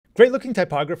Great looking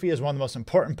typography is one of the most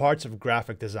important parts of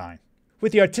graphic design.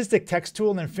 With the artistic text tool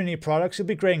and Affinity products, you'll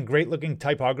be creating great looking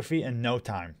typography in no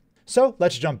time. So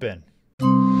let's jump in.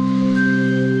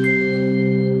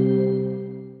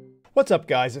 What's up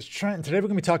guys, it's Trent, and today we're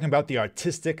going to be talking about the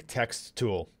artistic text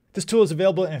tool. This tool is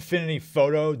available in Affinity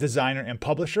Photo, Designer, and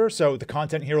Publisher, so the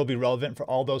content here will be relevant for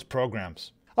all those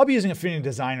programs. I'll be using Affinity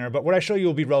Designer, but what I show you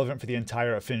will be relevant for the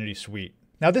entire Affinity suite.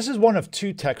 Now this is one of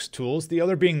two text tools, the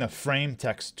other being the frame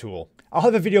text tool. I'll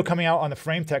have a video coming out on the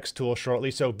frame text tool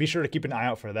shortly, so be sure to keep an eye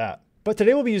out for that. But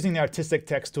today we'll be using the artistic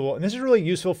text tool, and this is really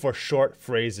useful for short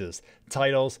phrases,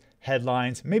 titles,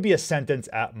 headlines, maybe a sentence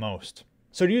at most.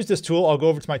 So to use this tool, I'll go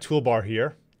over to my toolbar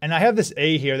here, and I have this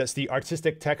A here that's the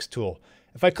artistic text tool.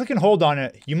 If I click and hold on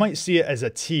it, you might see it as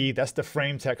a T, that's the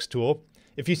frame text tool.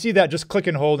 If you see that, just click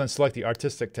and hold and select the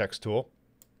artistic text tool.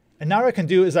 And now what I can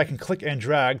do is I can click and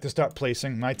drag to start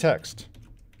placing my text.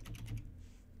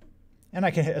 And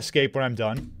I can hit escape when I'm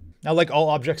done. Now, like all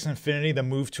objects in Affinity, the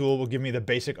move tool will give me the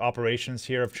basic operations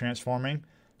here of transforming.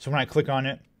 So when I click on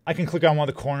it, I can click on one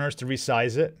of the corners to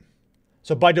resize it.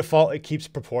 So by default, it keeps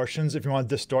proportions. If you want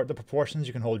to distort the proportions,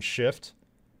 you can hold Shift.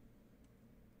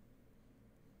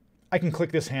 I can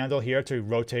click this handle here to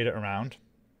rotate it around.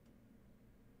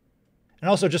 And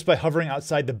also just by hovering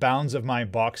outside the bounds of my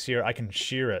box here, I can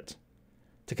shear it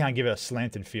to kind of give it a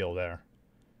slanted feel there.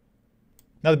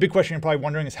 Now the big question you're probably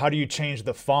wondering is how do you change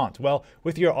the font? Well,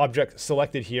 with your object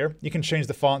selected here, you can change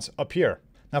the fonts up here.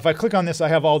 Now if I click on this, I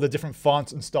have all the different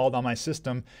fonts installed on my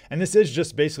system, and this is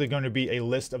just basically going to be a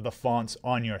list of the fonts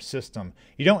on your system.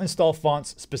 You don't install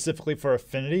fonts specifically for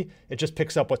Affinity, it just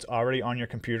picks up what's already on your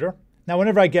computer. Now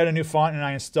whenever I get a new font and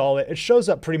I install it, it shows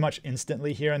up pretty much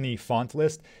instantly here in the font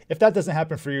list. If that doesn't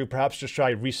happen for you, perhaps just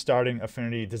try restarting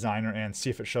Affinity Designer and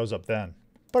see if it shows up then.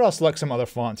 But I'll select some other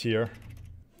fonts here,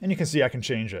 and you can see I can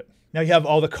change it. Now you have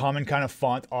all the common kind of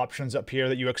font options up here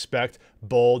that you expect: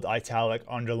 bold, italic,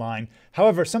 underline.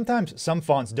 However, sometimes some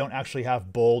fonts don't actually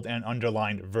have bold and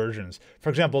underlined versions. For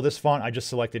example, this font I just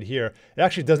selected here, it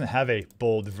actually doesn't have a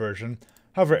bold version.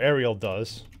 However, Arial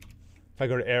does. If I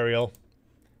go to Arial,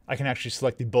 I can actually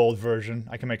select the bold version.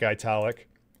 I can make it italic.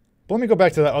 But let me go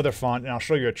back to that other font and I'll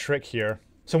show you a trick here.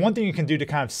 So one thing you can do to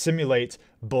kind of simulate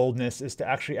boldness is to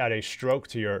actually add a stroke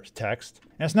to your text.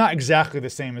 And it's not exactly the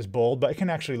same as bold, but it can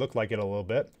actually look like it a little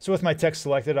bit. So with my text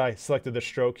selected, I selected the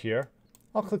stroke here.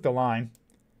 I'll click the line,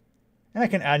 and I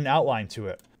can add an outline to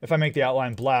it. If I make the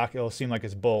outline black, it'll seem like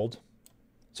it's bold.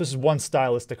 So this is one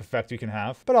stylistic effect you can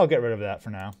have, but I'll get rid of that for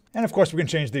now. And of course we can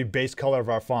change the base color of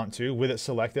our font too. With it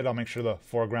selected, I'll make sure the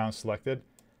foreground is selected,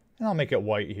 and I'll make it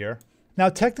white here. Now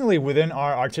technically within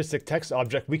our artistic text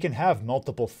object, we can have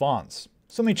multiple fonts.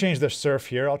 So let me change the surf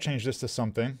here. I'll change this to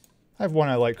something. I have one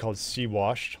I like called Sea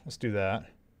Washed. Let's do that.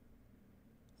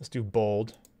 Let's do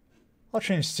bold. I'll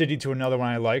change city to another one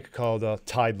I like called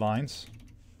Tide Lines.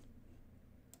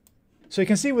 So you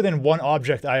can see within one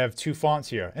object I have two fonts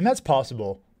here, and that's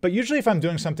possible. But usually if I'm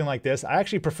doing something like this, I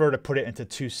actually prefer to put it into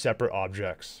two separate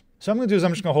objects. So what I'm going to do is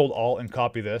I'm just going to hold Alt and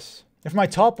copy this. And for my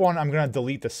top one, I'm going to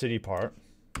delete the city part.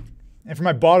 And for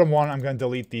my bottom one, I'm going to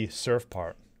delete the surf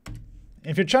part. And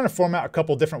if you're trying to format a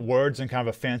couple different words in kind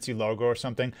of a fancy logo or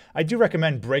something, I do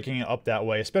recommend breaking it up that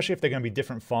way, especially if they're going to be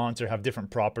different fonts or have different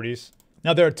properties.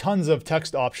 Now there are tons of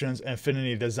text options in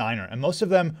Affinity Designer, and most of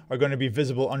them are going to be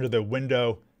visible under the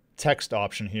window text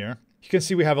option here. You can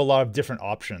see we have a lot of different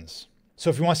options.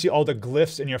 So if you want to see all the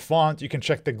glyphs in your font, you can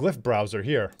check the glyph browser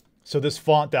here. So this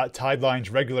font, that Tide Lines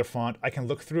regular font, I can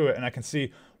look through it and I can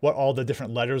see what all the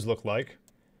different letters look like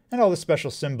and all the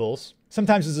special symbols.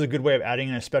 Sometimes this is a good way of adding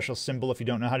in a special symbol if you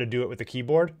don't know how to do it with the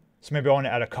keyboard. So maybe I want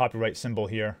to add a copyright symbol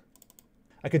here.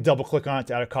 I could double click on it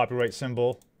to add a copyright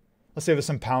symbol. Let's say there's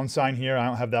some pound sign here. I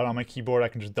don't have that on my keyboard. I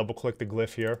can just double click the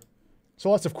glyph here.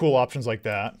 So lots of cool options like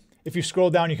that. If you scroll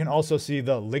down, you can also see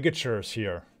the ligatures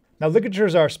here. Now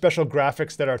ligatures are special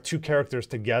graphics that are two characters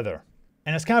together.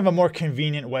 And it's kind of a more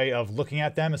convenient way of looking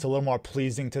at them. It's a little more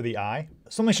pleasing to the eye.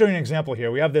 So let me show you an example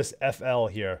here. We have this FL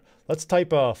here. Let's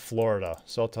type Florida.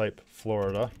 So I'll type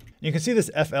Florida. You can see this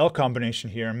FL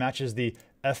combination here matches the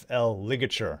FL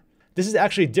ligature. This is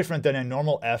actually different than a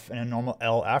normal F and a normal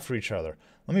L after each other.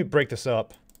 Let me break this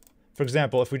up. For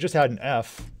example, if we just had an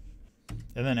F,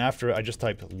 and then after it I just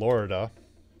typed Florida,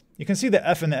 you can see the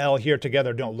F and the L here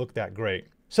together don't look that great.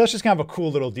 So that's just kind of a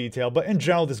cool little detail, but in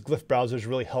general this glyph browser is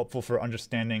really helpful for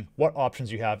understanding what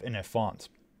options you have in a font.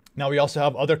 Now we also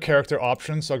have other character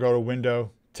options, so I'll go to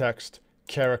Window, Text,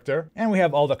 Character, and we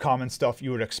have all the common stuff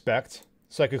you would expect.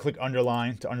 So I could click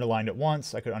underline to underline it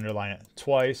once, I could underline it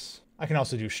twice. I can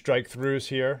also do strike throughs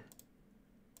here.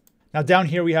 Now down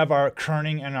here we have our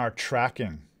kerning and our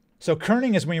tracking. So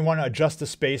kerning is when you want to adjust the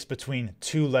space between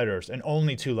two letters and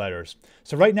only two letters.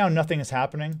 So right now nothing is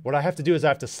happening. What I have to do is I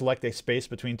have to select a space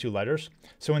between two letters.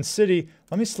 So in city,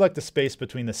 let me select the space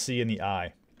between the C and the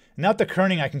I. Now at the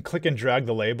kerning, I can click and drag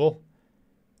the label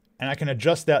and I can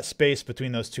adjust that space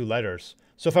between those two letters.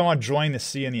 So if I want to join the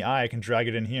C and the I can drag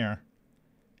it in here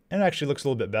and it actually looks a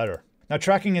little bit better. Now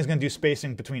tracking is going to do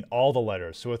spacing between all the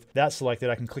letters. So with that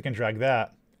selected, I can click and drag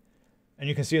that and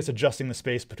you can see it's adjusting the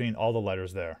space between all the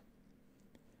letters there.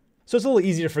 So it's a little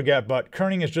easy to forget, but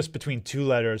kerning is just between two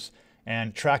letters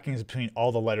and tracking is between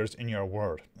all the letters in your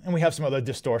word. And we have some other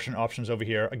distortion options over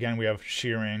here. Again, we have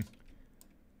shearing,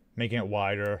 making it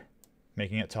wider,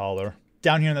 making it taller.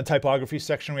 Down here in the typography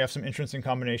section, we have some interesting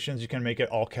combinations. You can make it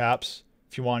all caps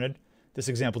if you wanted. This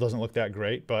example doesn't look that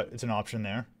great, but it's an option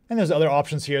there. And there's other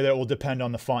options here that will depend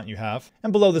on the font you have.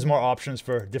 And below there's more options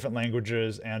for different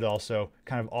languages and also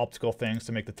kind of optical things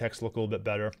to make the text look a little bit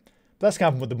better. But that's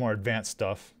kind of with the more advanced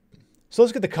stuff. So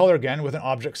let's get the color again. With an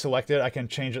object selected, I can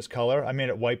change its color. I made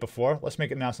it white before. Let's make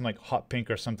it now some like hot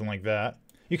pink or something like that.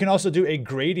 You can also do a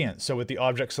gradient. So with the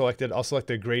object selected, I'll select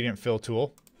the gradient fill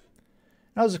tool.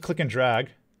 And I'll just click and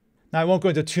drag. Now I won't go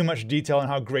into too much detail on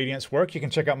how gradients work. You can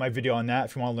check out my video on that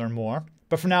if you want to learn more.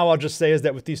 But for now, I'll just say is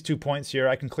that with these 2 points here,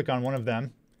 I can click on one of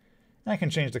them and I can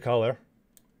change the color.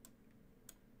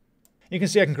 You can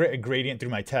see I can create a gradient through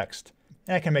my text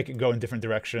and I can make it go in different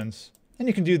directions. And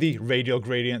you can do the radial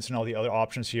gradients and all the other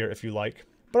options here if you like.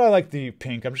 But I like the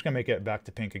pink. I'm just going to make it back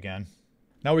to pink again.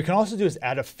 Now what we can also do is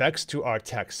add effects to our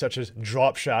text, such as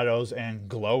drop shadows and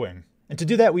glowing. And to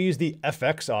do that, we use the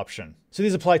FX option. So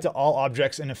these apply to all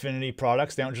objects in Affinity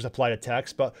products. They don't just apply to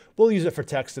text, but we'll use it for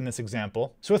text in this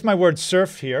example. So with my word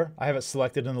surf here, I have it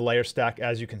selected in the layer stack,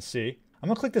 as you can see. I'm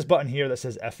going to click this button here that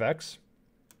says FX.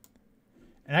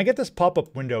 And I get this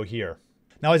pop-up window here.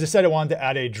 Now, as I said, I wanted to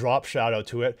add a drop shadow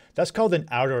to it. That's called an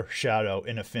outer shadow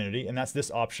in Affinity, and that's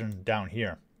this option down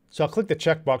here. So I'll click the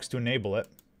checkbox to enable it.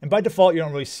 And by default, you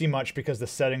don't really see much because the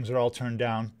settings are all turned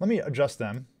down. Let me adjust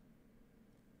them.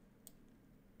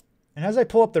 And as I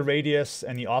pull up the radius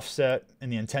and the offset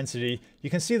and the intensity, you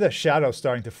can see the shadow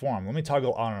starting to form. Let me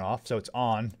toggle on and off. So it's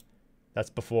on, that's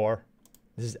before,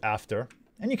 this is after.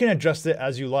 And you can adjust it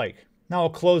as you like. Now I'll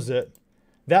close it.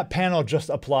 That panel just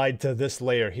applied to this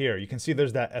layer here. You can see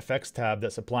there's that FX tab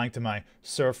that's applying to my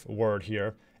surf word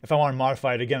here. If I want to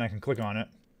modify it again, I can click on it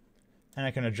and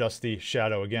I can adjust the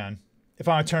shadow again. If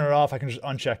I want to turn it off, I can just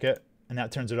uncheck it and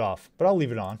that turns it off, but I'll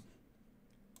leave it on.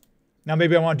 Now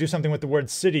maybe I want to do something with the word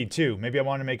city too. Maybe I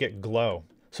want to make it glow.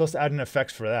 So let's add an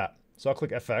effects for that. So I'll click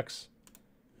FX.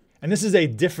 And this is a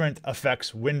different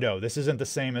effects window. This isn't the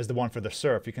same as the one for the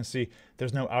surf. You can see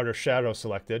there's no outer shadow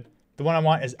selected. The one I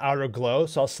want is outer glow,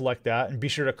 so I'll select that and be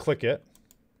sure to click it.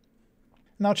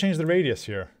 And I'll change the radius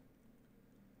here.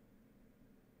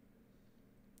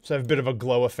 So I have a bit of a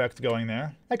glow effect going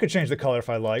there. I could change the color if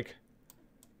I like,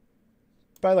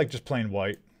 but I like just plain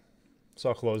white. So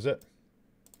I'll close it.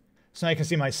 So now you can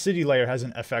see my city layer has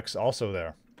an FX also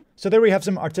there. So there we have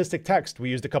some artistic text. We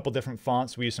used a couple different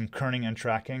fonts. We used some kerning and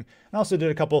tracking, and also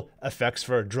did a couple effects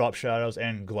for drop shadows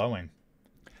and glowing.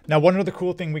 Now, one other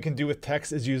cool thing we can do with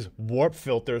text is use warp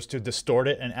filters to distort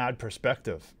it and add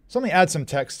perspective. So let me add some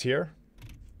text here.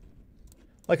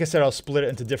 Like I said, I'll split it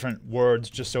into different words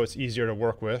just so it's easier to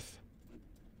work with.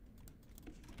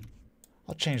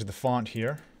 I'll change the font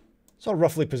here. So I'll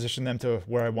roughly position them to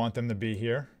where I want them to be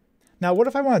here. Now, what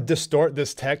if I want to distort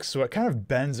this text so it kind of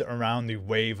bends around the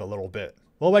wave a little bit?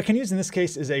 Well, what I can use in this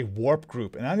case is a warp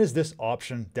group, and that is this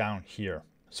option down here.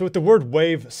 So with the word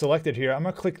wave selected here, I'm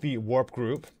going to click the warp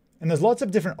group. And there's lots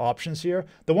of different options here.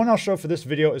 The one I'll show for this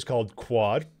video is called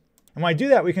quad. And when I do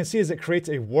that, we can see is it creates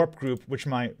a warp group which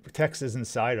my text is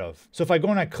inside of. So if I go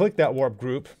and I click that warp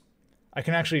group, I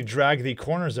can actually drag the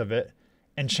corners of it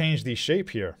and change the shape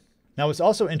here. Now what's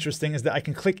also interesting is that I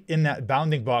can click in that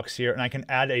bounding box here and I can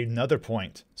add another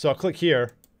point. So I'll click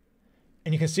here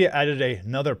and you can see it added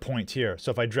another point here. So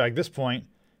if I drag this point,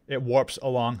 it warps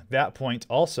along that point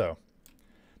also.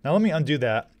 Now let me undo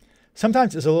that.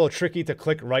 Sometimes it's a little tricky to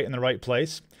click right in the right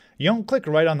place. You don't click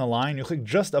right on the line, you click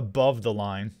just above the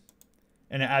line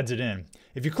and it adds it in.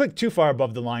 If you click too far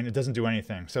above the line, it doesn't do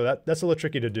anything. So that's a little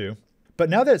tricky to do. But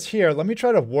now that it's here, let me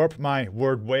try to warp my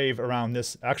word wave around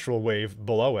this actual wave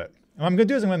below it. And what I'm going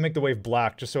to do is I'm going to make the wave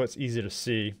black just so it's easy to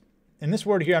see. In this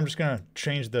word here, I'm just going to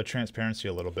change the transparency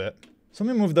a little bit. So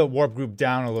let me move the warp group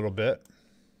down a little bit.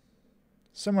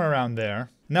 Somewhere around there.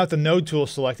 Now with the node tool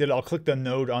selected, I'll click the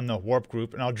node on the warp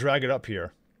group and I'll drag it up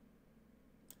here.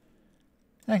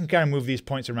 And I can kind of move these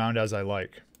points around as I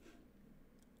like.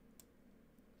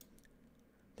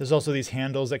 There's also these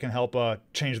handles that can help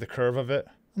change the curve of it.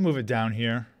 I'll move it down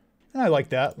here. And I like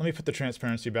that. Let me put the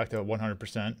transparency back to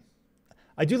 100%.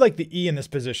 I do like the E in this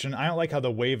position. I don't like how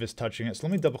the wave is touching it, so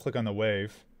let me double click on the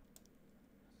wave.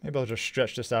 Maybe I'll just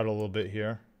stretch this out a little bit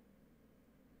here.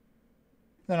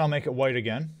 Then I'll make it white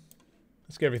again.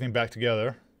 Let's get everything back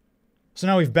together. So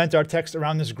now we've bent our text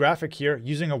around this graphic here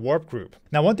using a warp group.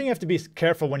 Now one thing you have to be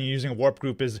careful when you're using a warp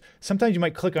group is sometimes you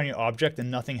might click on your object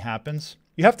and nothing happens.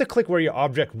 You have to click where your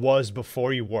object was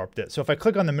before you warped it. So if I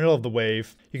click on the middle of the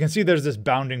wave, you can see there's this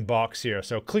bounding box here.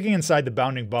 So clicking inside the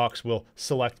bounding box will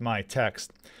select my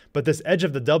text. But this edge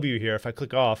of the W here, if I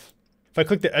click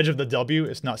the edge of the W,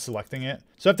 it's not selecting it.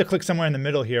 So I have to click somewhere in the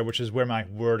middle here, which is where my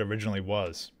word originally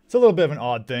was. It's a little bit of an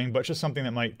odd thing, but it's just something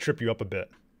that might trip you up a bit.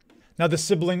 Now the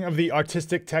sibling of the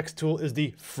artistic text tool is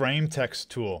the frame text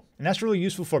tool. And that's really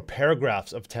useful for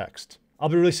paragraphs of text. I'll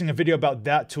be releasing a video about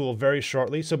that tool very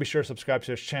shortly, so be sure to subscribe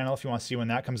to this channel if you want to see when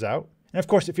that comes out. And of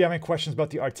course, if you have any questions about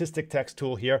the artistic text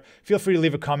tool here, feel free to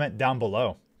leave a comment down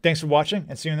below. Thanks for watching,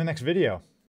 and see you in the next video.